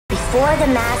Before The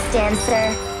Masked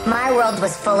Dancer, my world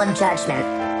was full of judgment.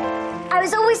 I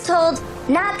was always told,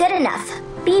 not good enough,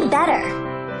 be better.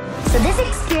 So this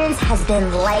experience has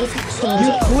been life-changing.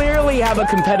 You clearly have a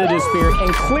competitive spirit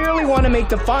and clearly want to make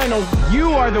the finals.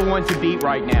 You are the one to beat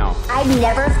right now. I've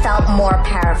never felt more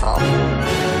powerful.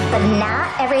 But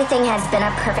not everything has been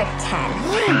a perfect 10.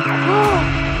 Oh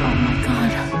my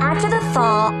God. After the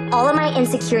fall, all of my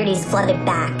insecurities flooded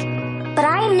back. But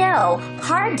I know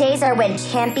hard days are when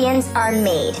champions are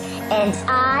made. And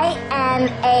I am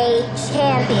a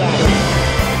champion.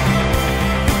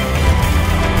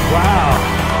 Wow.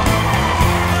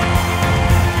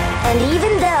 And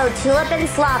even though Tulip and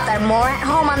Sloth are more at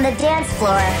home on the dance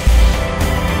floor,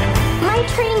 my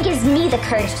training gives me the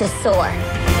courage to soar.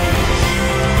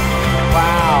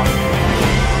 Wow.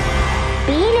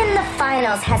 Being in the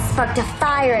finals has sparked a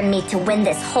fire in me to win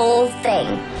this whole thing.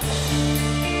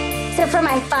 So for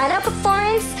my final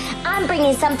performance, I'm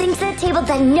bringing something to the table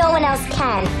that no one else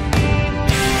can.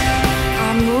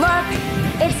 And look,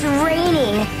 it's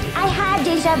raining. I had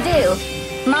deja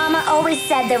vu. Mama always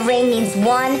said the rain means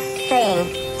one thing.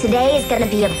 Today is gonna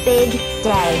be a big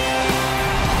day.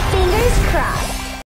 Fingers crossed.